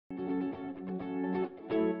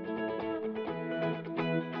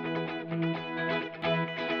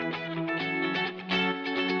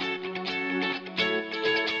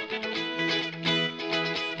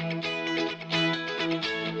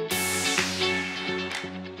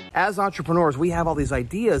As entrepreneurs, we have all these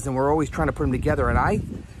ideas and we're always trying to put them together. And I,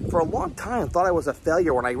 for a long time, thought I was a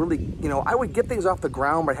failure when I really, I would get things off the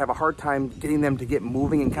ground, but I'd have a hard time getting them to get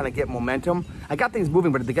moving and kind of get momentum. I got things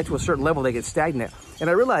moving, but if they get to a certain level, they get stagnant. And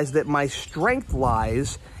I realized that my strength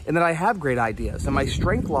lies in that I have great ideas. And my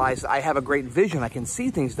strength lies, I have a great vision. I can see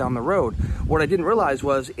things down the road. What I didn't realize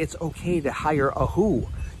was it's okay to hire a who,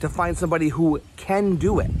 to find somebody who can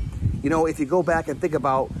do it. If you go back and think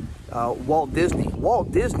about Walt Disney.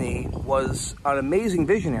 Walt Disney was an amazing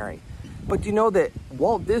visionary. But you know that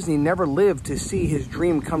Walt Disney never lived to see his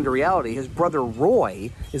dream come to reality. His brother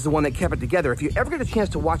Roy is the one that kept it together. If you ever get a chance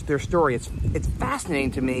to watch their story, it's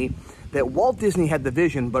fascinating to me that Walt Disney had the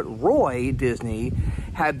vision, but Roy Disney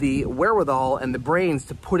had the wherewithal and the brains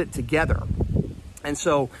to put it together. And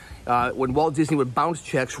so when Walt Disney would bounce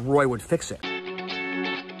checks, Roy would fix it.